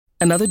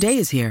Another day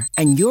is here,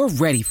 and you're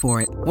ready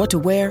for it. What to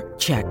wear?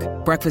 Check.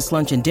 Breakfast,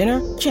 lunch, and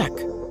dinner? Check.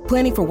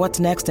 Planning for what's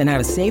next and how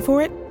to save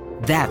for it?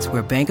 That's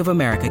where Bank of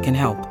America can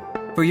help.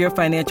 For your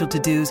financial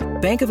to-dos,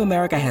 Bank of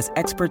America has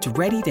experts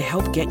ready to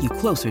help get you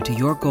closer to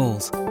your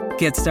goals.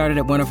 Get started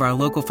at one of our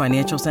local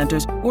financial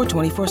centers or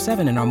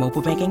 24/7 in our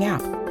mobile banking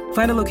app.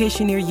 Find a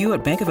location near you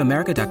at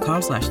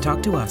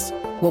bankofamerica.com/talktous.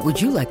 What would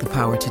you like the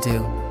power to do?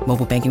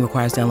 Mobile banking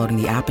requires downloading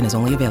the app and is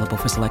only available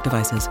for select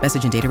devices.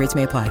 Message and data rates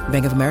may apply.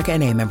 Bank of America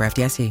N.A., member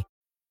FDIC.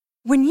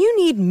 When you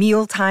need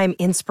mealtime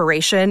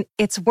inspiration,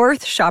 it's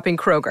worth shopping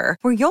Kroger,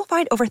 where you'll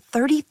find over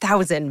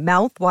 30,000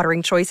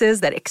 mouth-watering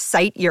choices that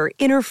excite your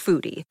inner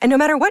foodie. And no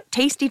matter what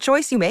tasty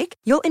choice you make,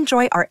 you'll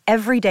enjoy our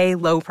everyday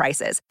low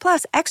prices,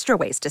 plus extra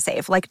ways to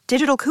save, like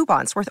digital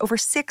coupons worth over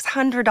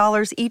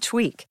 $600 each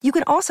week. You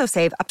can also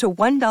save up to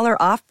 $1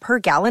 off per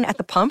gallon at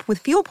the pump with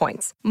fuel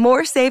points.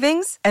 More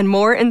savings and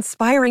more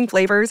inspiring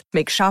flavors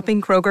make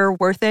shopping Kroger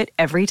worth it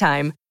every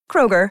time.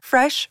 Kroger,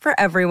 fresh for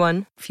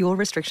everyone. Fuel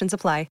restrictions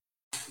apply.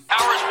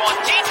 Powers one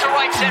deep to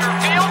right center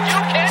field.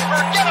 You can't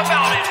forget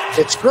about it.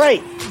 It's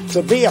great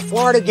to be a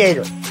Florida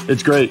Gator.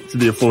 It's great to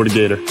be a Florida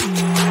Gator.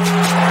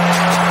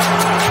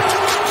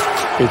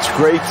 It's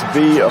great to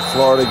be a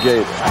Florida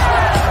Gator.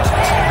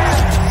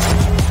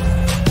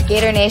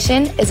 Gator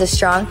Nation is a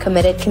strong,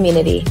 committed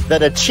community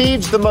that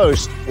achieves the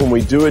most when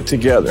we do it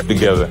together.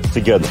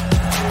 Together.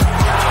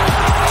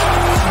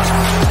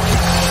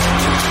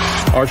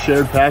 Our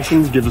shared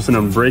passion gives us an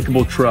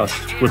unbreakable trust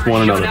with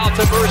one another. Out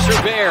to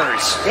Mercer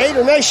Bears.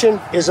 Gator Nation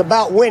is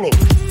about winning.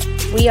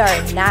 We are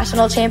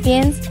national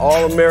champions,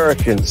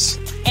 All-Americans,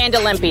 and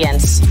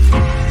Olympians.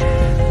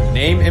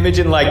 Name, image,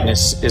 and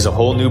likeness is a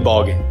whole new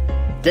ballgame.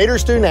 Gator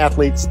student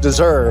athletes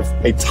deserve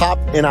a top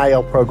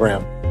NIL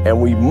program. and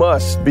we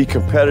must be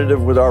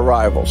competitive with our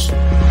rivals.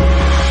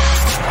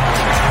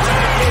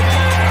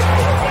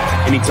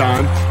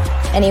 Anytime.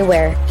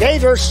 Anywhere.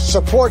 Gators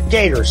support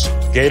Gators.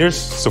 Gators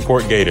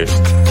support Gators.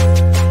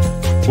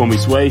 When we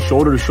sway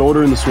shoulder to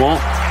shoulder in the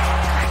swamp,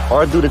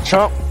 or do the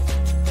chomp,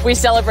 we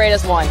celebrate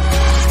as one.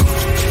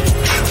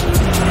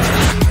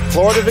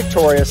 Florida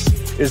Victorious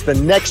is the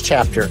next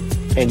chapter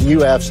in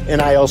UF's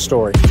NIL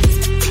story.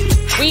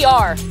 We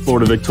are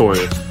Florida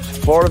Victorious.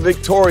 Florida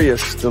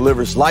Victorious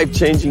delivers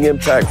life-changing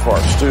impact for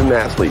our student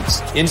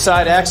athletes.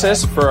 Inside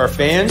access for our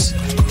fans.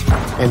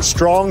 And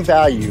strong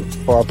value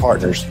for our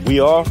partners. We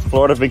are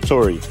Florida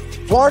Victorious.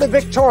 Florida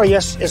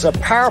Victorious is a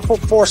powerful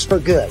force for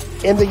good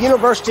in the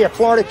University of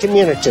Florida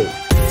community.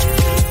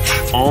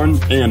 On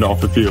and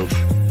off the field.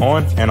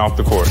 On and off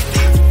the court.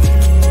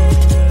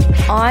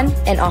 On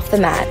and off the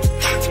mat.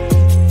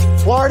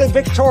 Florida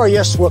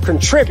Victorious will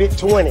contribute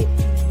to winning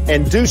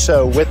and do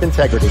so with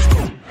integrity.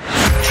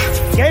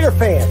 Gator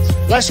fans,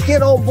 let's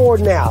get on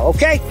board now,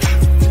 okay?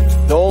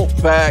 Don't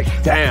back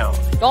down.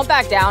 Don't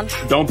back down.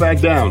 Don't back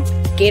down.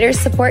 Gators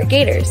support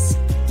Gators.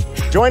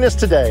 Join us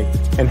today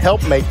and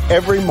help make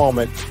every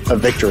moment a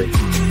victory.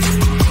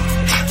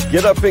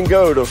 Get up and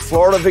go to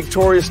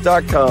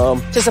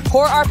FloridaVictorious.com to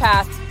support our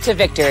path to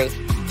victory.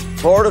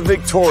 Florida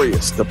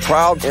Victorious, the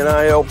proud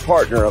NIL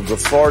partner of the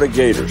Florida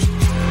Gators.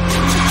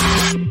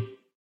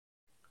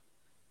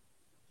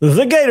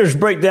 The Gators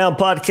Breakdown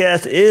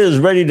podcast is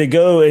ready to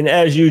go, and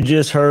as you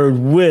just heard,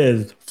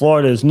 with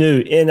Florida's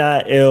new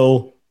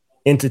NIL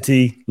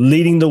entity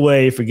leading the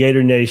way for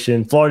Gator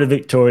Nation, Florida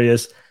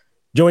Victorious.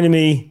 Joining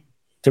me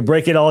to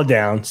break it all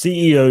down,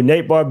 CEO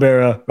Nate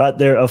Barbera, right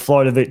there of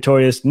Florida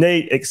Victorious.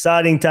 Nate,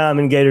 exciting time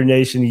in Gator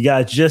Nation. You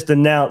guys just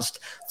announced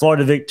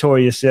Florida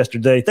Victorious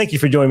yesterday. Thank you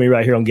for joining me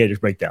right here on Gators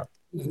Breakdown.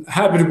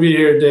 Happy to be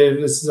here,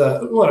 Dave. This is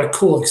what a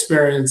cool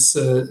experience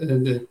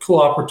and a cool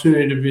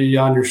opportunity to be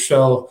on your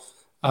show.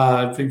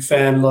 Big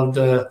fan, love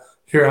to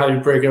hear how you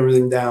break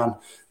everything down.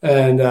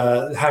 And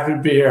happy to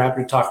be here,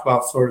 happy to talk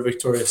about Florida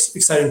Victorious.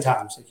 Exciting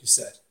times, like you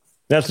said.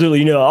 Absolutely.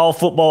 You know, all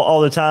football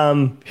all the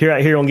time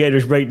here on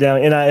Gators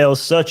Breakdown. NIL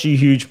is such a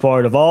huge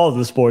part of all of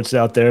the sports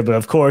out there. But,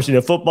 of course, you know,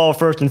 football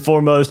first and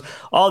foremost,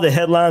 all the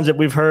headlines that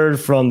we've heard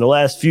from the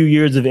last few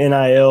years of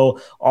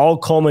NIL all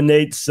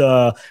culminates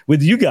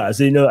with you guys,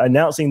 you know,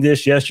 announcing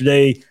this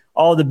yesterday.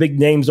 All the big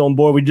names on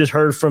board. We just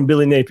heard from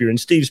Billy Napier and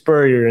Steve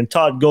Spurrier and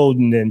Todd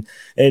Golden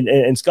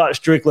and Scott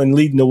Strickland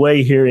leading the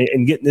way here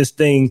and getting this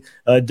thing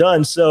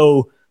done.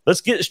 So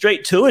let's get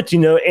straight to it, you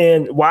know,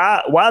 and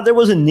why there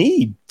was a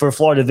need for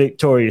Florida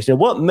Victorious and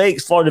what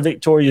makes Florida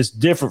Victorious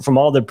different from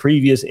all the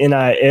previous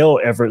NIL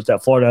efforts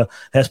that Florida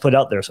has put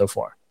out there so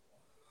far.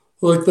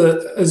 Look,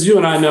 as you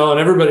and I know, and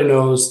everybody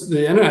knows,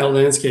 the NIL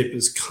landscape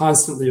is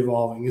constantly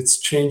evolving. It's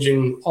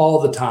changing all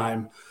the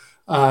time.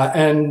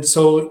 And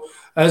so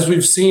as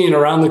we've seen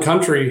around the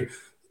country,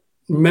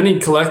 many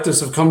collectives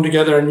have come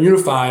together and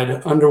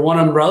unified under one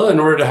umbrella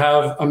in order to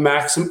have a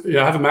maximum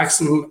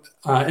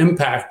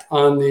impact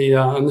on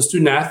the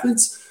student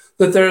athletes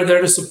that they're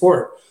there to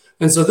support.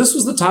 And so this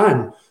was the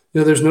time.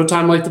 You know, there's no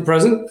time like the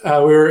present.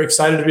 We're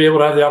excited to be able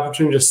to have the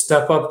opportunity to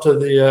step up to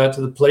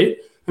the plate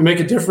and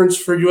make a difference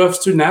for UF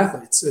student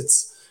athletes.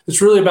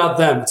 It's really about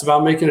them. It's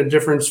about making a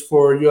difference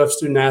for UF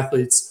student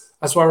athletes.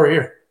 That's why we're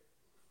here.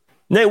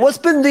 Nate, what's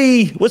been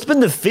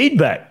the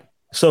feedback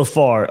so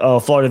far,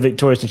 Florida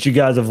Victorious, since you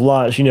guys have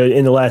launched,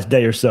 in the last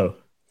day or so?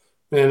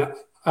 And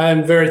I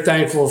am very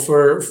thankful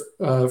for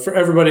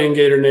everybody in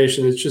Gator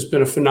Nation. It's just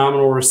been a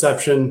phenomenal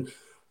reception.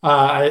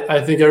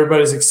 I think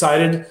everybody's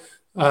excited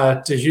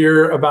to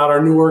hear about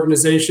our new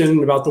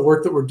organization, about the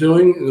work that we're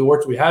doing and the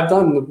work that we have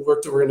done and the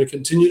work that we're going to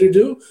continue to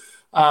do.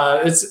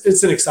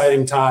 It's an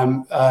exciting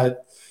time.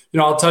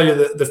 I'll tell you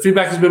that the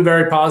feedback has been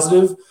very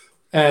positive,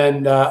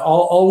 and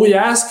all we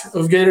ask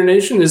of Gator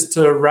Nation is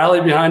to rally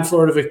behind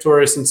Florida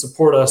Victorious and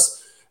support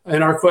us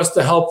in our quest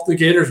to help the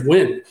Gators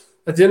win.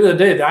 At the end of the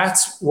day,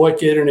 that's what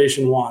Gator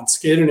Nation wants.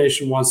 Gator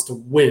Nation wants to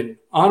win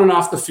on and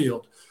off the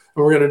field.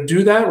 And we're going to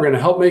do that. We're going to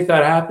help make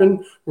that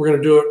happen. We're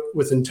going to do it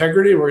with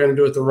integrity. We're going to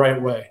do it the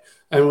right way.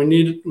 And we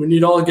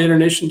need all of Gator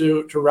Nation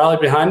to rally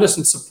behind us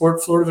and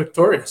support Florida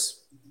Victorious.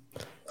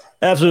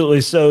 Absolutely.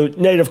 So,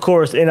 Nate, of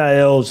course,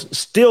 NIL's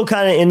still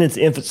kind of in its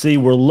infancy.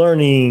 We're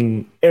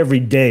learning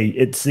every day,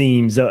 it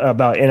seems,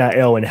 about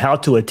NIL and how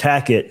to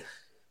attack it.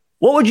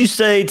 What would you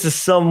say to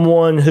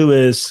someone who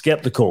is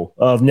skeptical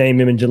of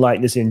name, image, and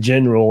likeness in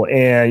general?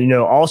 And,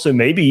 also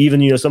maybe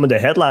even, some of the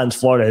headlines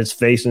Florida has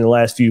faced in the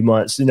last few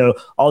months,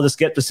 all the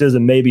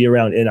skepticism maybe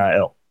around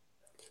NIL.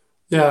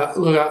 Yeah,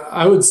 look,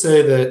 I would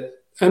say that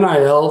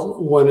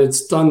NIL, when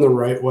it's done the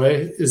right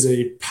way, is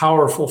a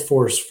powerful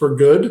force for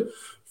good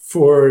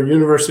for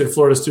University of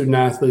Florida student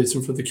athletes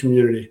and for the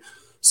community.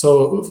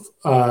 So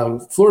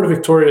Florida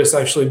Victorious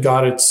actually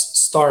got its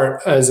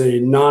start as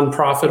a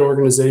nonprofit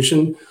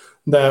organization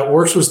that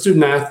works with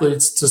student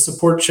athletes to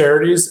support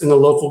charities in the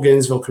local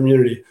Gainesville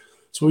community.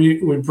 So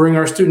we bring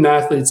our student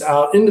athletes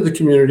out into the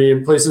community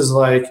in places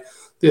like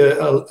the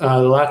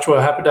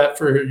Alachua Habitat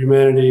for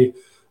Humanity,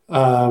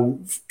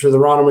 to the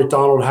Ronald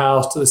McDonald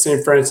House, to the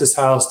St. Francis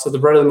House, to the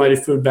Bread of the Mighty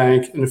Food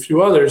Bank, and a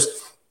few others.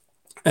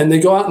 And they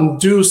go out and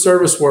do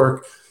service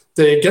work.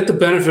 They get the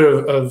benefit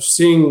of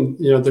seeing,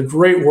 the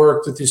great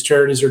work that these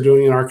charities are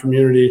doing in our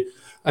community,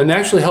 and they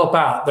actually help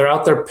out. They're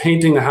out there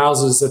painting the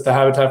houses at the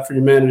Habitat for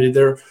Humanity.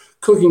 They're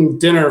cooking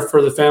dinner for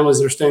the families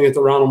that are staying at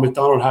the Ronald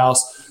McDonald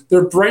House.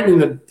 They're brightening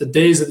the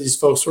days of these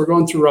folks who are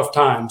going through rough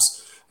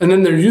times. And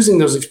then they're using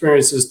those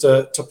experiences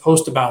to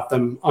post about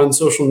them on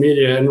social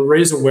media and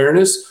raise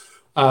awareness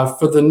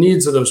for the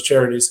needs of those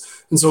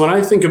charities. And so when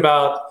I think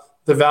about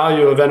the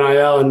value of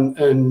NIL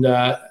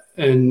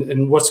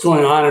and what's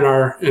going on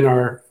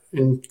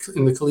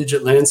in the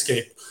collegiate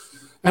landscape,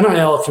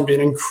 NIL can be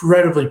an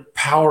incredibly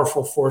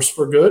powerful force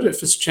for good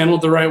if it's channeled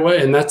the right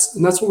way. And that's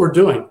what we're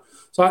doing.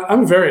 So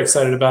I'm very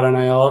excited about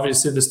NIL.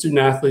 Obviously, the student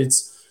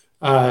athletes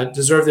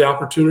deserve the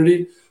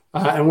opportunity,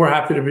 and we're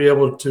happy to be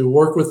able to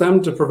work with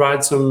them to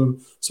provide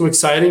some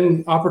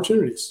exciting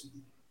opportunities.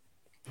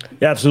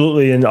 Yeah,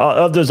 absolutely. And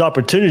of those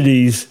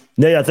opportunities,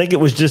 Nate, I think it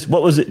was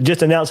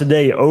just announced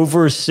today,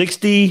 over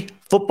 60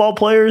 football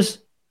players,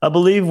 I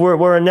believe,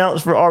 were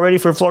announced already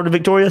for Florida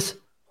Victorious.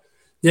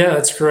 Yeah,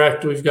 that's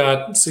correct. We've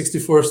got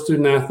 64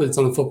 student athletes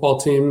on the football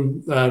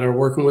team that are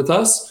working with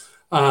us.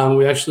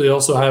 We actually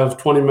also have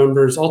 20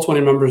 members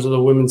of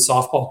the women's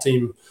softball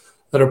team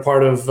that are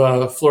part of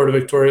Florida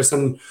Victorious,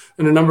 and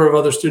a number of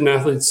other student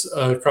athletes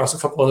across a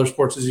couple other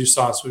sports, as you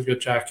saw. So we've got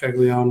Jack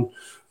Caglione,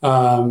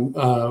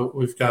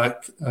 we've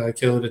got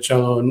Kayla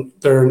DiCello, and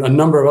there are a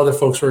number of other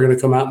folks who are going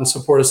to come out and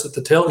support us at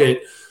the tailgate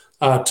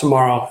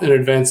tomorrow in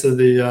advance of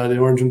the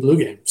Orange and Blue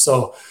game.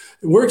 So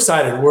we're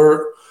excited.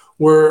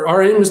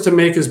 Our aim is to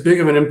make as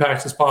big of an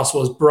impact as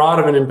possible, as broad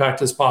of an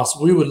impact as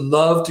possible. We would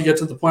love to get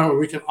to the point where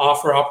we can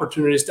offer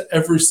opportunities to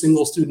every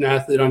single student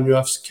athlete on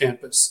UF's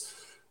campus.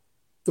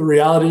 The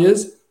reality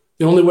is,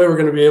 the only way we're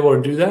going to be able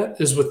to do that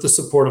is with the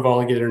support of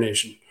all of Gator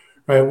Nation,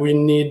 right? We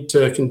need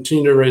to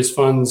continue to raise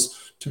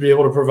funds to be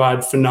able to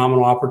provide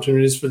phenomenal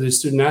opportunities for these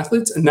student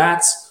athletes. And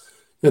that's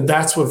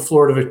what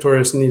Florida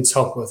Victorious needs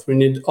help with. We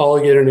need all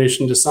of Gator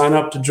Nation to sign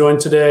up, to join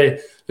today,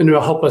 and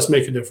to help us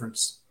make a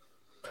difference.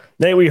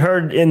 Nate, we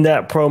heard in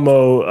that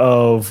promo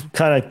of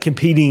kind of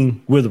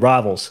competing with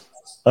rivals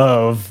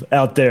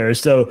out there.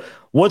 So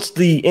what's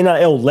the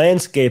NIL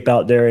landscape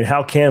out there, and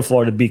how can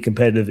Florida be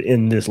competitive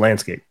in this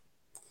landscape?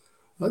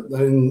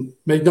 And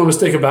make no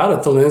mistake about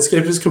it, the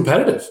landscape is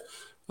competitive.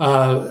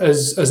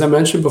 As I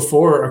mentioned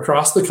before,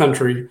 across the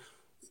country,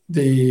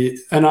 the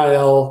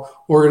NIL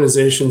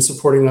organizations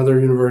supporting other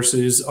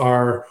universities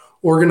are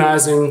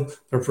organizing,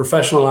 they're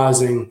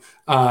professionalizing,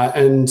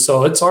 and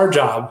so it's our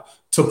job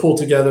to pull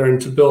together and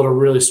to build a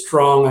really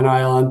strong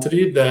NIL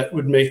entity that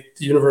would make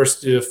the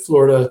University of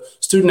Florida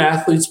student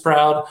athletes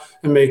proud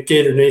and make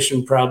Gator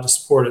Nation proud to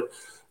support it.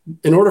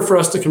 In order for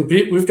us to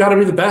compete, we've got to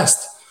be the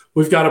best.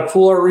 We've got to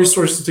pull our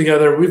resources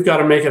together. We've got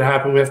to make it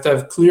happen. We have to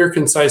have clear,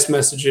 concise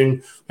messaging.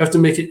 We have to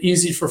make it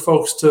easy for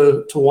folks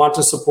to want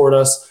to support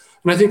us.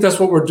 And I think that's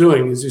what we're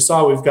doing. As you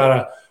saw, we've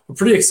got a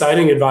pretty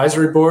exciting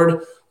advisory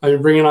board.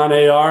 I'm bringing on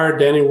AR,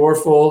 Danny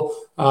Warfel,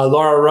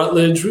 Laura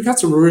Rutledge. We've got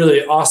some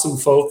really awesome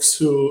folks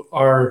who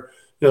are,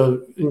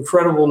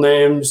 incredible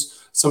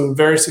names, some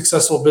very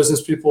successful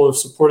business people who have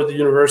supported the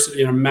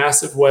university in a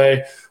massive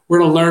way. We're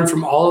going to learn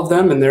from all of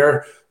them and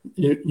their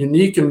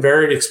unique and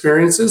varied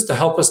experiences to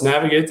help us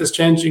navigate this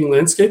changing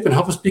landscape and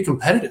help us be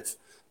competitive.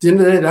 the end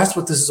of the day, that's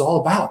what this is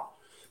all about.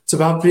 It's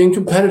about being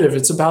competitive.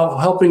 It's about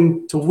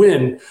helping to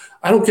win.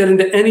 I don't get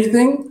into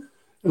anything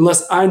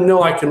unless I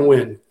know I can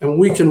win, and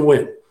we can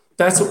win.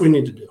 That's what we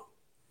need to do.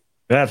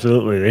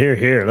 Absolutely.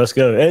 Here. Let's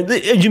go. And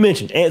as you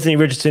mentioned, Anthony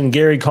Richardson,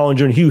 Gary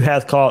Collinger, Hugh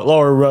Hathcott,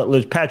 Laura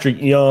Rutledge,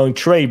 Patrick Young,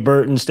 Trey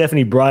Burton,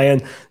 Stephanie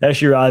Bryan.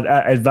 That's your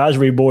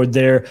advisory board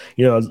there.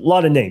 You know, a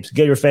lot of names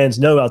Gator fans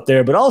know out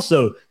there, but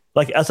also,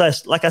 like I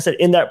said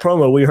in that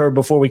promo we heard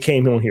before we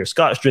came on here,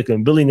 Scott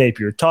Strickland, Billy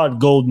Napier,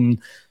 Todd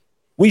Golden.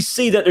 We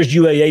see that there's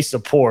UAA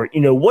support. You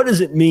know, what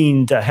does it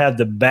mean to have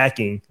the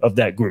backing of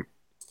that group?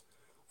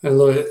 And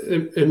look,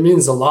 it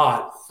means a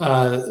lot.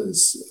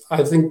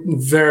 I think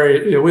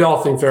we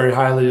all think very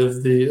highly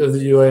of the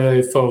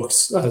UAA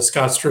folks.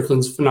 Scott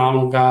Strickland's a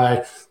phenomenal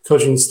guy,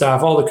 coaching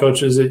staff, all the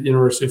coaches at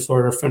University of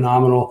Florida are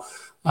phenomenal.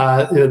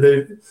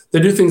 They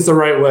do things the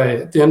right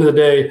way. At the end of the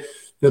day,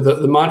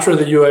 the mantra of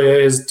the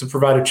UAA is to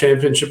provide a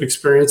championship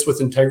experience with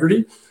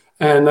integrity.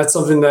 And that's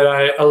something that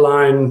I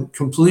align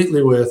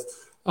completely with,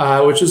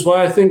 which is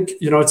why I think,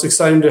 it's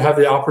exciting to have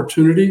the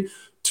opportunity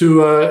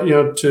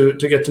to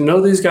get to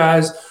know these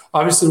guys.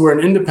 Obviously, we're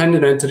an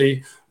independent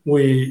entity.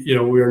 We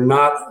are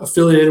not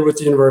affiliated with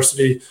the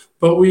university,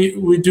 but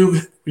we do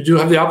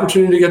have the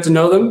opportunity to get to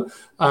know them.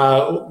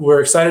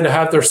 We're excited to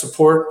have their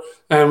support,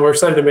 and we're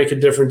excited to make a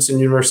difference in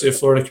University of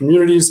Florida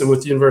communities and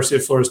with the University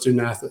of Florida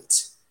student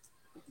athletes.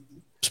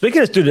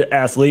 Speaking of student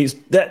athletes,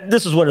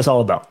 this is what it's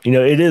all about.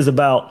 It is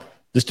about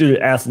the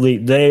student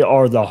athlete. They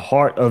are the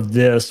heart of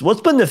this.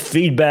 What's been the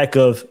feedback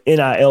of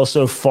NIL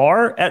so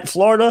far at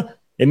Florida,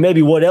 and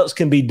maybe what else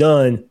can be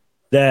done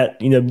that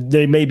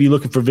they may be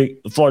looking for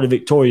Florida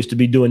Victorious to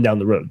be doing down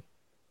the road?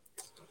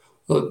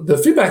 Well, the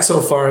feedback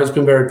so far has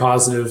been very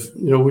positive.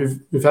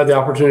 We've had the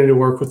opportunity to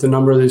work with a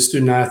number of these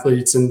student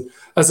athletes, and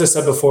as I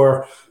said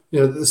before,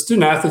 the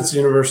student athletes at the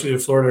University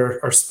of Florida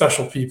are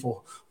special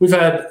people. We've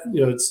had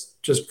it's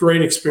just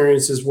great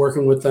experiences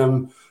working with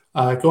them,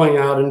 going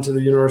out into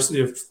the University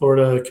of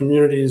Florida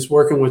communities,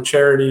 working with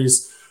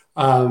charities.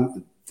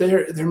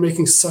 They're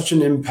making such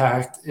an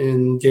impact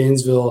in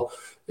Gainesville.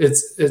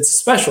 It's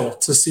special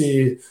to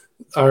see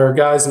our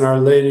guys and our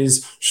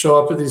ladies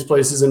show up at these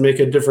places and make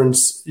a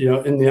difference,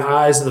 in the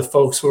eyes of the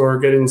folks who are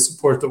getting the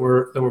support that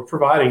we're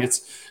providing. It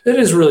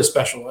is really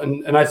special.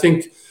 And I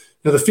think,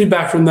 the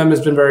feedback from them has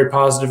been very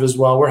positive as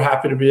well. We're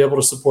happy to be able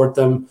to support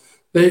them.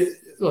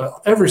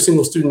 Every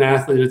single student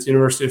athlete at the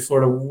University of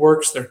Florida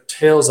works their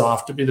tails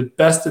off to be the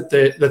best that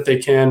they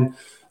can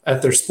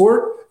at their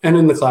sport and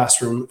in the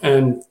classroom.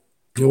 And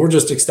we're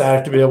just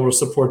ecstatic to be able to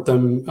support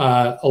them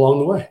along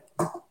the way.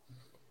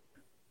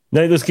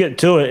 Now let's get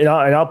to it, and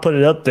I'll put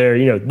it up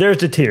there. There's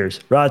the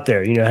tiers right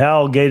there.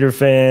 How Gator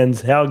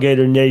fans, how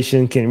Gator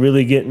Nation can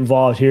really get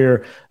involved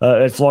here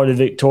at Florida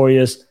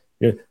Victorious.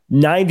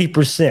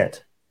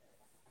 90%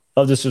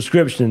 of the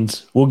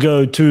subscriptions will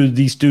go to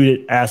the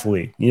student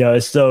athlete.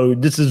 So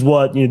this is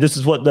what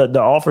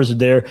the offers are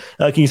there.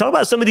 Can you talk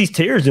about some of these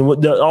tiers and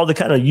what all the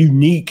kind of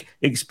unique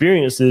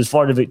experiences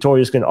Florida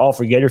Victorious can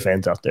offer Gator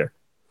fans out there?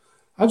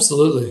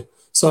 Absolutely.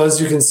 So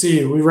as you can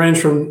see, we range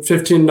from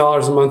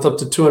 $15 a month up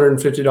to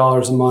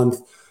 $250 a month.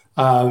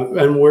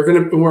 And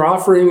we're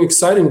offering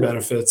exciting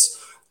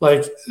benefits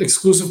like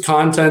exclusive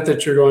content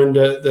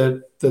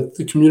that that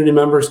the community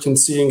members can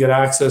see and get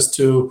access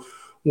to.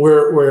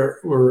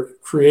 We're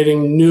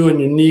creating new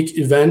and unique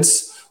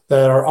events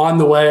that are on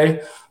the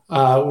way.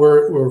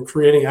 We're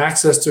creating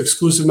access to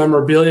exclusive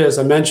memorabilia, as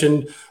I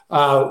mentioned.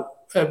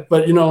 But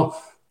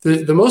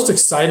the most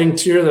exciting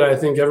tier that I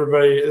think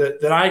everybody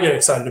that I get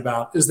excited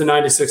about is the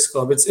 96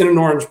 Club. It's in an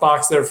orange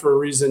box there for a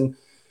reason.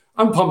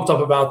 I'm pumped up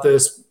about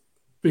this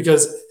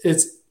because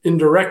it's in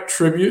direct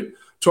tribute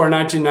to our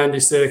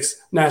 1996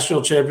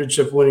 national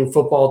championship winning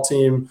football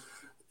team.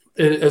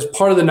 As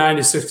part of the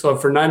 96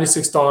 Club, for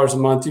 $96 a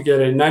month, you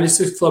get a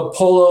 96 Club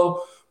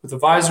polo with a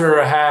visor or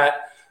a hat.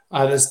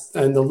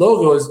 And the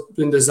logo has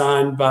been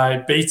designed by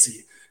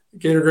Batesy,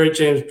 Gator great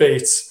James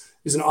Bates.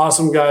 He's an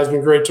awesome guy. He's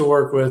been great to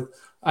work with.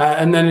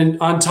 And then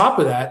on top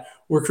of that,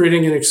 we're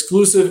creating an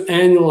exclusive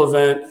annual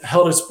event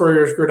held at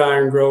Spurrier's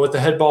Gridiron Grill with the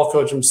head ball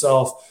coach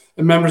himself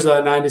and members of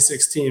that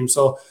 96 team.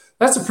 So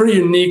that's a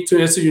unique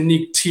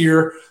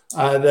tier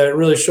that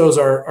really shows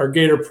our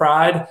Gator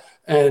pride.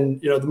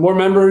 And, the more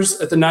members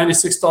at the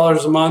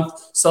 $96 a month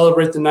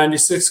celebrate the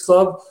 96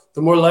 Club,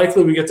 the more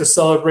likely we get to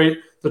celebrate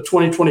the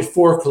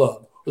 2024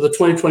 Club or the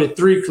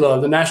 2023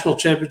 Club, the national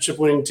championship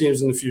winning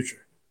teams in the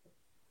future.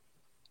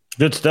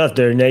 Good stuff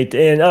there, Nate.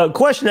 And a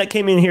question that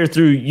came in here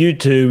through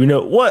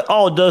YouTube, what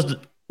all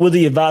will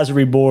the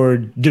advisory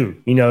board do?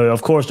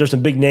 Of course, there's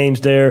some big names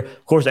there.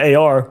 Of course,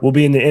 AR will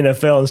be in the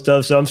NFL and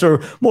stuff. So I'm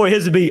sure more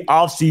his would be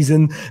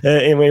off-season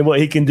and what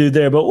he can do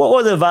there. But what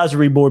will the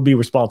advisory board be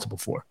responsible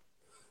for?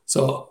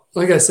 So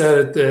like I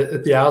said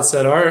at the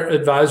outset, our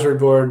advisory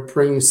board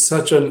brings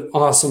such an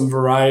awesome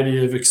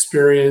variety of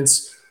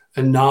experience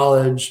and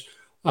knowledge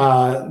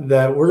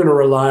that we're going to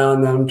rely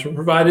on them to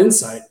provide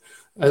insight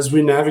as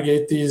we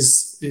navigate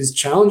these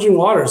challenging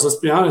waters. Let's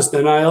be honest,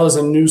 NIL is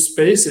a new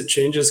space. It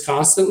changes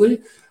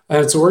constantly.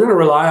 And so we're going to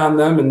rely on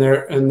them and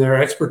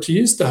their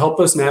expertise to help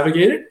us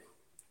navigate it.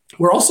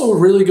 We're also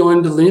really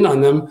going to lean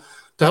on them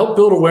to help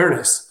build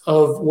awareness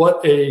of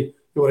what a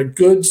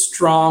good,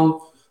 strong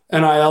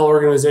NIL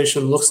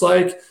organization looks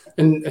like,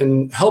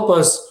 and help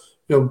us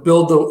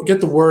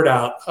get the word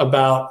out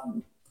about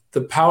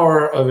the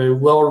power of a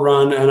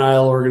well-run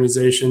NIL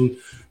organization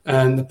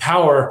and the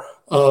power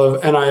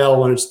of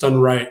NIL when it's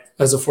done right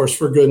as a force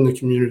for good in the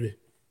community.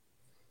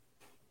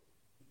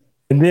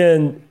 And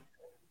then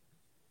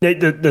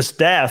the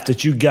staff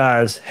that you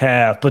guys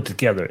have put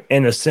together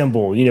and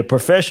assembled,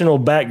 professional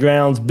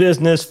backgrounds,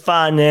 business,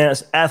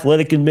 finance,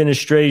 athletic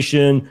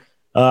administration,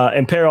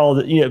 and pair all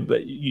that,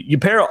 you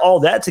pair all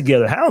that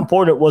together. How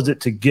important was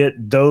it to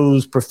get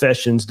those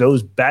professions,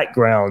 those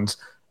backgrounds,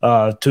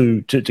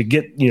 to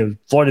get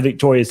Florida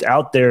Victorious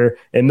out there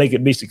and make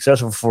it be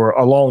successful for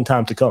a long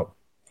time to come?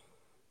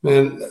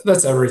 Man,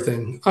 that's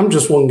everything. I'm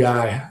just one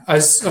guy.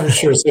 I'm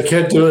sure so I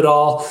can't do it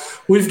all.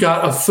 We've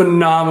got a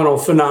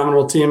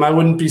phenomenal team. I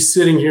wouldn't be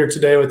sitting here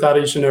today without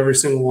each and every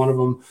single one of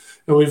them.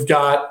 And we've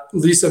got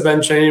Lisa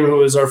Benchaim,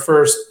 who is our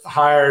first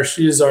hire.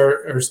 She is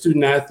our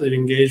student athlete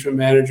engagement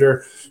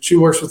manager. She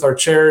works with our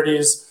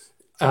charities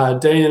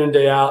day in and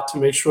day out to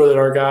make sure that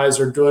our guys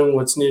are doing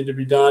what's needed to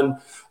be done,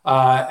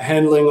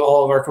 handling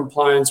all of our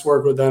compliance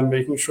work with them,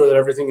 making sure that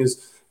everything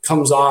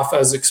comes off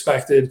as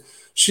expected.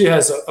 She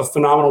has a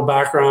phenomenal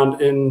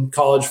background in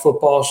college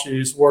football.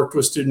 She's worked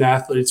with student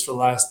athletes for the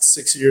last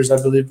 6 years,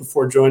 I believe,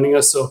 before joining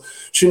us. So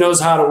she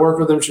knows how to work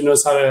with them. She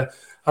knows how to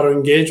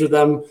engage with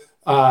them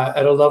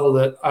at a level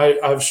that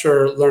I've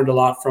sure learned a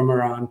lot from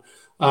her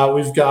on.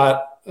 We've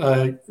got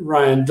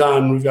Ryan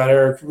Dunn. We've got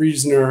Eric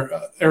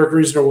Reisner. Eric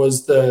Reisner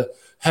was the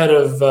head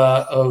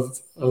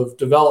of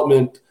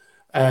development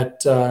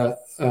at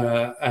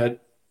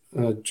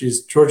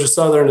Georgia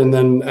Southern, and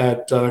then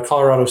at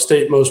Colorado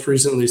State most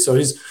recently. So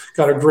he's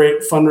got a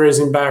great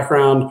fundraising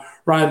background.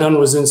 Ryan Dunn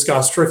was in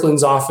Scott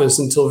Strickland's office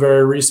until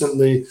very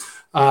recently.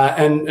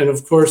 And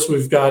of course,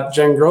 we've got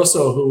Jen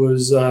Grosso, who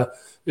was a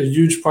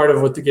huge part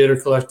of what the Gator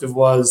Collective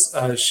was.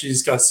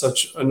 She's got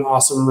such an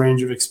awesome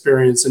range of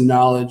experience and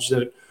knowledge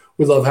that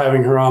we love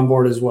having her on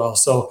board as well.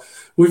 So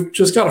we've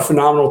just got a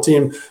phenomenal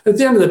team. At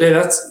the end of the day,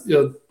 that's,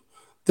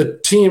 the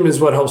team is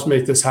what helps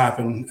make this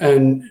happen.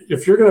 And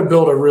if you're going to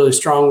build a really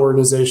strong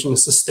organization, a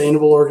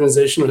sustainable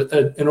organization,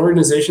 an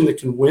organization that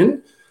can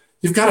win,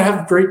 you've got to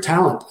have great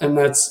talent. And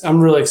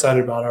I'm really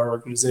excited about our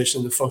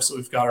organization, the folks that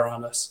we've got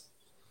around us.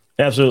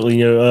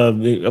 Absolutely.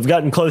 I've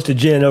gotten close to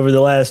Jen over the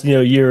last,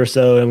 year or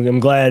so. And I'm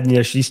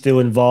glad, she's still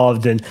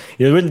involved. And,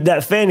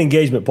 that fan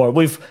engagement part,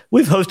 we've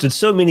hosted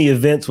so many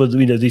events with,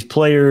 these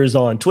players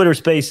on Twitter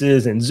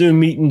Spaces and Zoom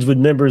meetings with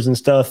members and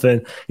stuff.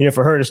 And,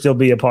 for her to still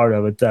be a part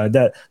of it,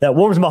 that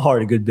warms my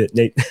heart a good bit,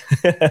 Nate.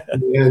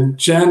 And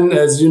Jen,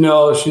 as you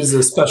know, she's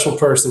a special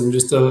person,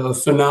 just a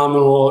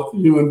phenomenal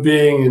human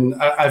being. And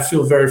I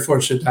feel very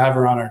fortunate to have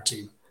her on our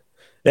team.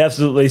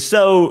 Absolutely.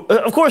 So,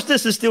 of course,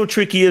 this is still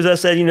tricky. As I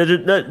said,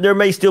 there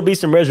may still be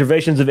some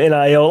reservations of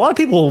NIL. A lot of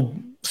people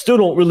still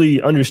don't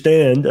really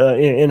understand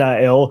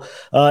NIL.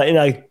 And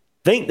I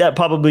think that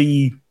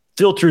probably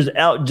filters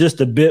out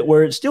just a bit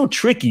where it's still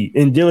tricky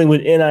in dealing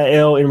with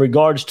NIL in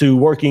regards to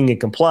working in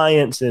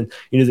compliance and,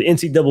 the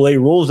NCAA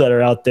rules that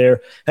are out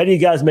there. How do you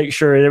guys make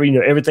sure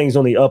everything's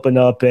on the up and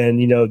up and,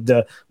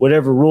 the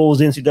whatever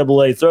rules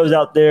NCAA throws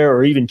out there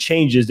or even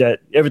changes, that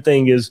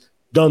everything is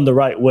done the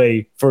right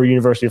way for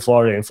University of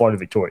Florida and Florida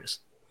Victorious?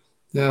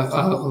 Yeah,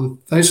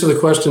 thanks for the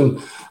question.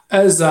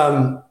 As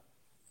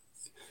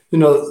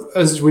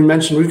as we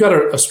mentioned, we've got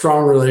a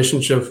strong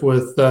relationship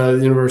with the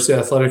University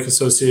Athletic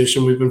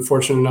Association. We've been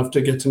fortunate enough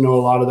to get to know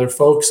a lot of their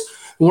folks.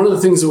 And one of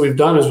the things that we've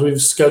done is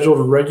we've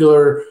scheduled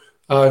regular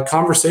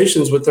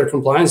conversations with their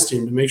compliance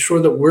team to make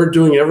sure that we're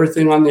doing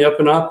everything on the up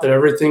and up, that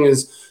everything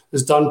is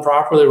done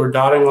properly. We're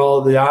dotting all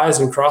of the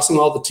I's and crossing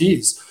all the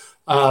T's.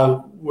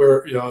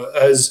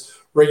 As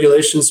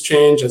regulations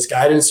change, as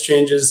guidance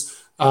changes,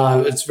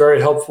 it's very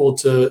helpful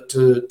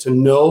to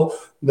know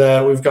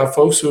that we've got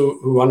folks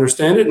who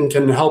understand it and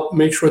can help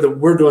make sure that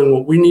we're doing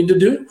what we need to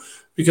do.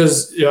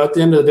 Because at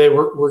the end of the day,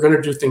 we're going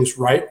to do things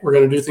right. We're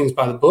going to do things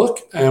by the book,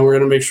 and we're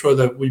going to make sure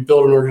that we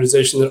build an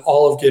organization that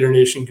all of Gator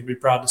Nation can be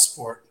proud to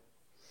support.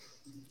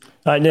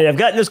 All right, Nate, I've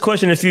gotten this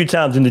question a few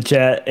times in the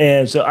chat,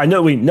 and so I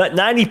know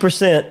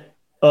 90%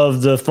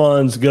 of the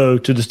funds go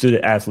to the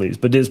student athletes,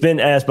 but it's been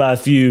asked by a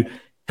few,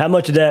 how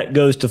much of that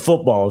goes to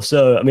football?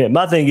 So,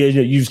 my thing is,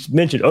 you've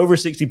mentioned over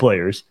 60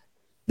 players.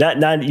 That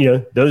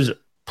 90, those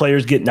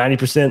players get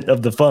 90%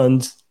 of the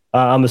funds.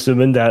 I'm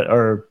assuming that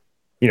are,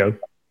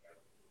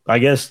 I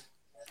guess,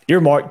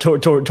 earmarked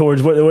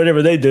towards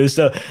whatever they do.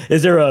 So,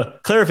 is there a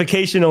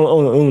clarification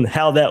on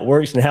how that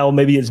works and how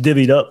maybe it's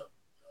divvied up?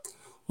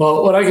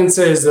 Well, what I can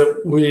say is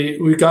that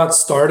we got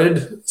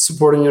started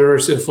supporting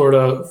University of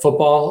Florida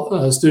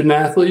football student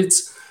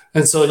athletes,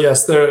 and so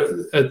yes, there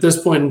at this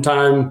point in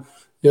time,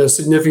 a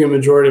significant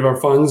majority of our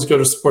funds go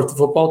to support the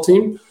football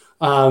team.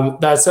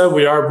 That said,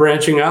 we are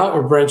branching out.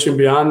 We're branching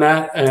beyond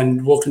that,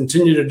 and we'll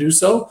continue to do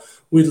so.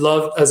 We'd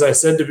love, as I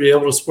said, to be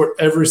able to support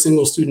every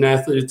single student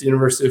athlete at the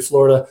University of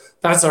Florida.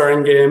 That's our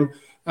end game.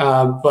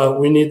 But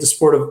we need the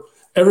support of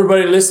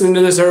everybody listening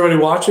to this, everybody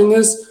watching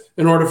this,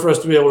 in order for us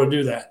to be able to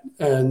do that.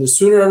 And the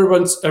sooner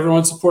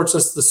everyone supports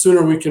us, the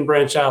sooner we can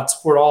branch out,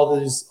 support all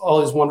these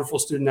wonderful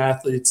student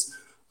athletes.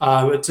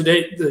 But to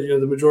date,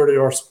 the majority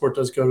of our support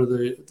does go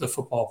to the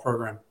football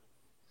program.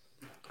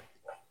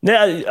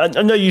 Now,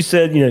 I know you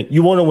said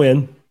you want to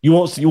win. You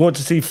want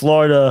to see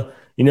Florida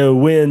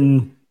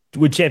win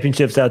with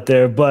championships out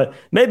there, but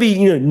maybe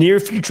near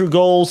future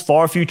goals,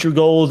 far future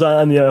goals.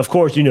 I mean, of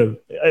course,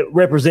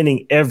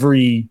 representing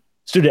every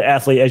student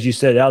athlete, as you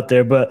said, out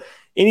there, but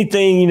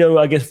anything,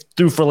 I guess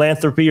through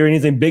philanthropy or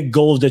anything, big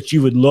goals that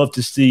you would love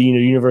to see,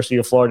 University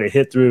of Florida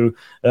hit through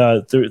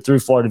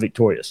Florida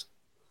Victorious.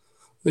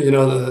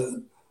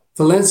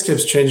 The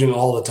landscape's changing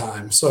all the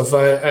time. So if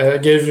I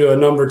gave you a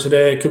number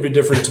today, it could be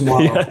different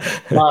tomorrow.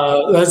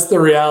 That's the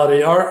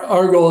reality.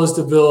 Our goal is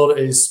to build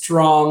a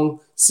strong,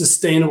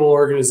 sustainable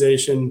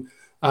organization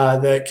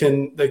that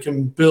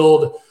can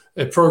build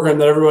a program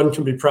that everyone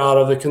can be proud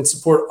of, that can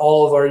support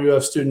all of our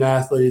UF student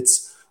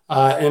athletes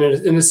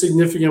in a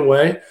significant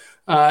way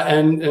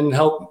and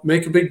help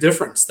make a big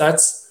difference.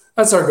 That's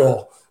our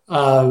goal.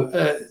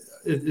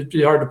 It'd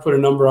be hard to put a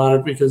number on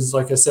it because,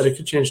 like I said, it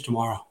could change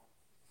tomorrow.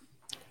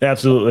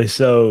 Absolutely.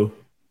 So,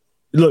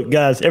 look,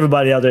 guys,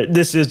 everybody out there,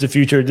 this is the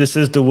future. This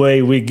is the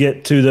way we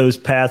get to those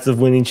paths of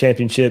winning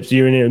championships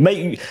year in year.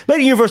 Make the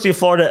University of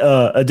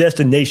Florida a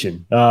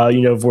destination, where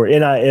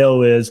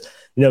NIL is.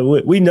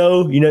 We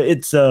know,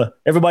 it's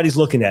everybody's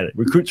looking at it.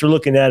 Recruits are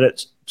looking at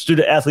it.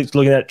 Student athletes are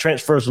looking at it.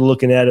 Transfers are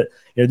looking at it.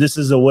 This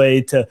is a way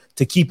to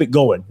keep it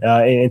going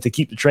and to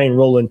keep the train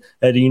rolling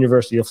at the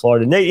University of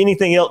Florida. Nate,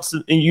 anything else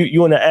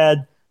you want to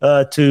add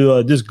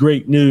to this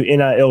great new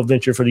NIL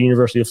venture for the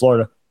University of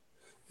Florida?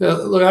 Yeah,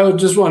 look, I would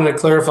just want to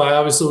clarify.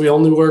 Obviously, we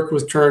only work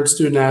with current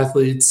student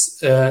athletes.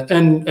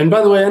 And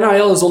by the way,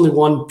 NIL is only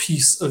one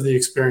piece of the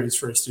experience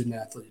for a student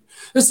athlete.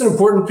 It's an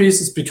important piece.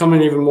 It's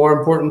becoming an even more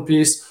important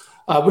piece.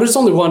 But it's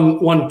only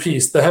one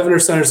piece. The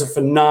Heavener Center is a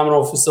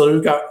phenomenal facility.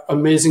 We've got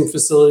amazing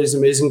facilities,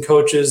 amazing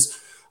coaches.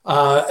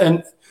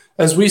 And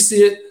as we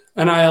see it,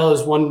 NIL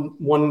is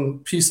one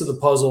piece of the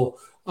puzzle.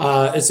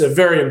 It's a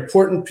very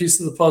important piece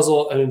of the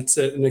puzzle, and it's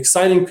an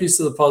exciting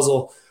piece of the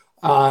puzzle.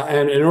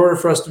 And in order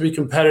for us to be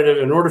competitive,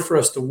 in order for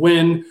us to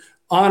win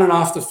on and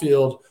off the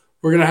field,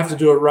 we're going to have to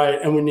do it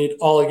right, and we need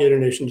all of Gator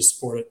Nation to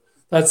support it.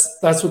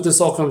 That's what this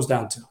all comes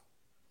down to.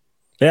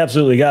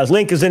 Absolutely, guys.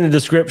 Link is in the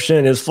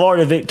description. It's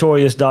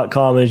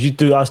floridavictorious.com. As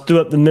I threw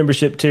up the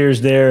membership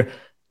tiers there,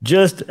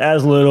 just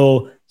as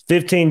little,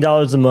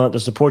 $15 a month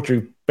to support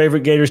your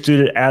favorite Gator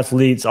student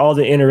athletes, all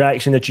the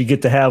interaction that you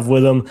get to have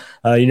with them.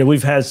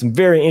 We've had some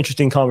very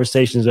interesting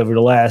conversations over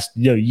the last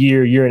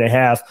year and a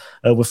half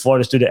with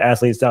Florida student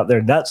athletes out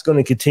there. That's going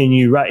to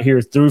continue right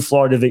here through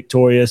Florida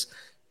Victorious.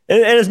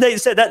 And as Nate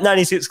said, that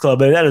 96 Club,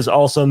 that is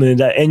awesome. And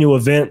that annual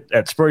event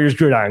at Spurrier's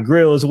Gridiron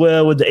Grill as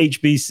well with the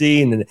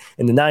HBC and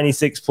the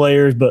 96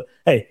 players. But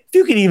hey, if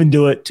you can even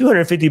do it,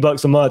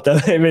 $250 a month.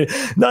 I mean,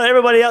 not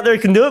everybody out there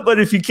can do it, but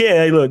if you can,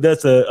 hey, look,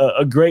 that's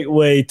a great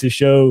way to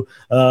show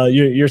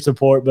your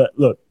support. But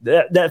look,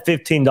 that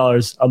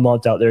 $15 a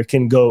month out there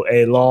can go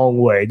a long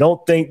way.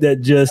 Don't think that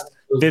just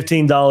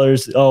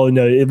 $15, oh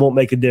no, it won't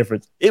make a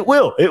difference. It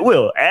will.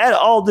 Add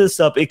all this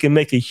up. It can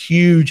make a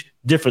huge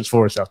difference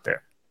for us out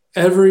there.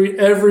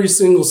 Every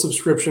single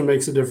subscription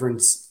makes a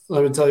difference.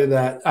 Let me tell you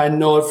that. I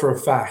know it for a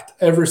fact.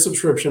 Every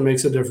subscription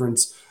makes a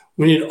difference.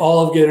 We need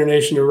all of Gator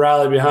Nation to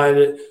rally behind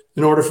it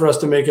in order for us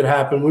to make it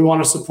happen. We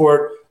want to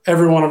support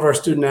every one of our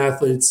student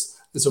athletes.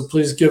 And so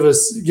please give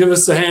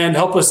us a hand,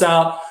 help us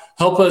out,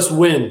 help us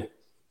win.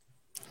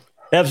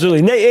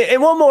 Absolutely. Nate,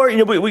 and one more,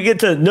 we get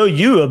to know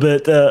you a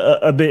bit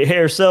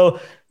here.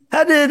 So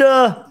How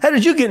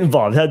did you get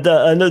involved?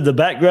 I know the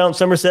background,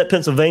 Somerset,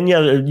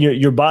 Pennsylvania,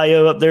 your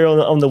bio up there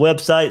on the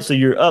website. So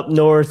you're up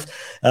north,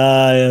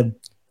 a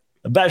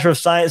Bachelor of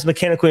Science,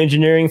 Mechanical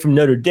Engineering from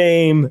Notre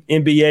Dame,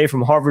 MBA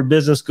from Harvard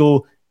Business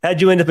School. How'd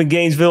you end up in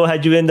Gainesville?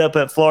 How'd you end up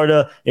at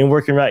Florida and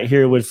working right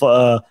here with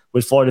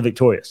Florida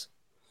Victorious?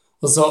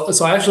 Well,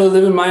 so I actually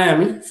live in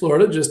Miami,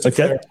 Florida, just to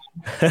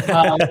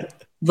clarify.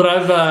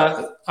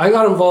 But I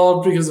got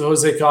involved because of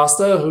Jose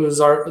Costa, who is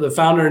the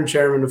founder and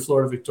chairman of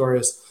Florida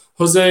Victorious.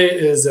 Jose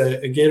is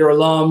a Gator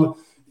alum.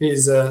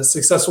 He's a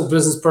successful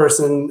business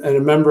person and a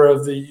member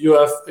of the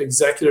UF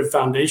Executive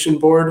Foundation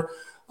Board.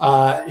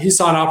 He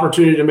saw an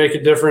opportunity to make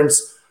a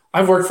difference.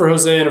 I've worked for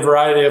Jose in a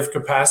variety of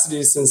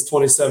capacities since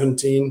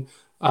 2017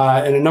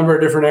 in a number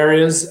of different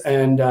areas.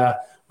 And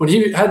when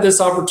he had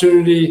this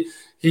opportunity,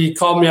 he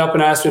called me up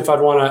and asked me if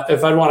I'd want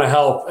to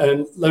help.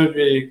 And let me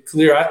be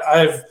clear,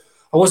 I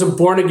wasn't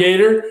born a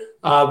Gator,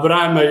 but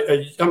I'm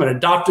an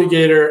adopted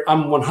Gator.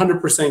 I'm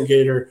 100%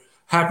 Gator.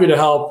 Happy to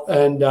help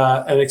and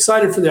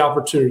excited for the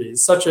opportunity.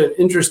 It's such an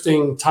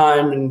interesting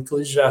time in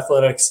collegiate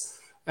athletics.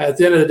 At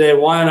the end of the day,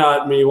 why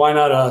not me? Why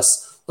not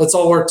us? Let's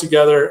all work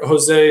together.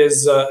 Jose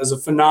is a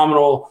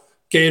phenomenal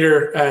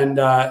Gator, and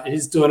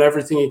he's doing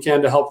everything he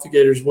can to help the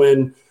Gators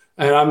win.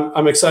 And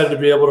I'm excited to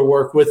be able to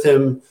work with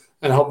him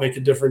and help make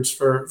a difference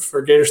for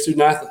Gator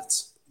student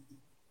athletes.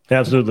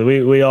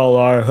 Absolutely. We all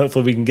are.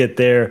 Hopefully we can get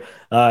there.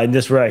 And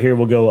this right here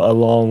will go a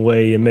long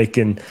way in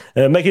making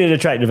it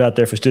attractive out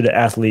there for student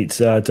athletes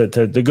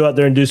to go out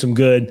there and do some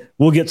good.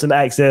 We'll get some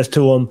access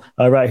to them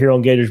right here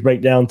on Gators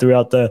Breakdown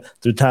throughout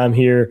the time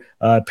here,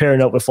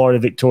 pairing up with Florida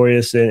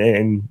Victorious.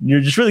 And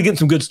you're just really getting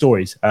some good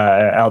stories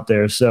out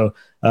there. So,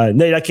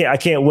 Nate, I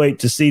can't wait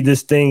to see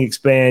this thing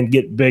expand,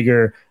 get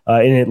bigger,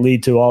 and it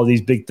lead to all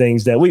these big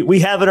things that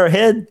we have in our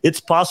head. It's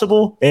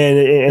possible, and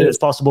it's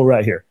possible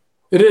right here.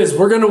 It is.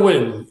 We're going to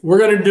win. We're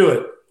going to do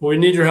it. We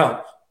need your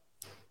help.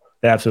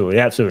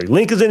 Absolutely.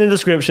 Link is in the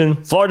description,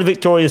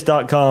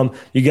 floridavictorious.com.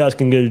 You guys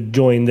can go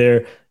join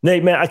there.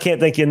 Nate, man, I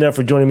can't thank you enough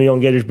for joining me on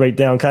Gators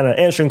Breakdown, kind of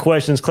answering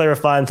questions,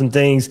 clarifying some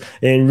things,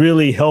 and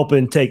really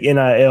helping take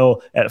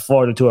NIL at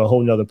Florida to a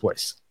whole nother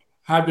place.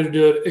 Happy to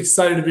do it.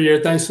 Excited to be here.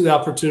 Thanks for the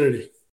opportunity.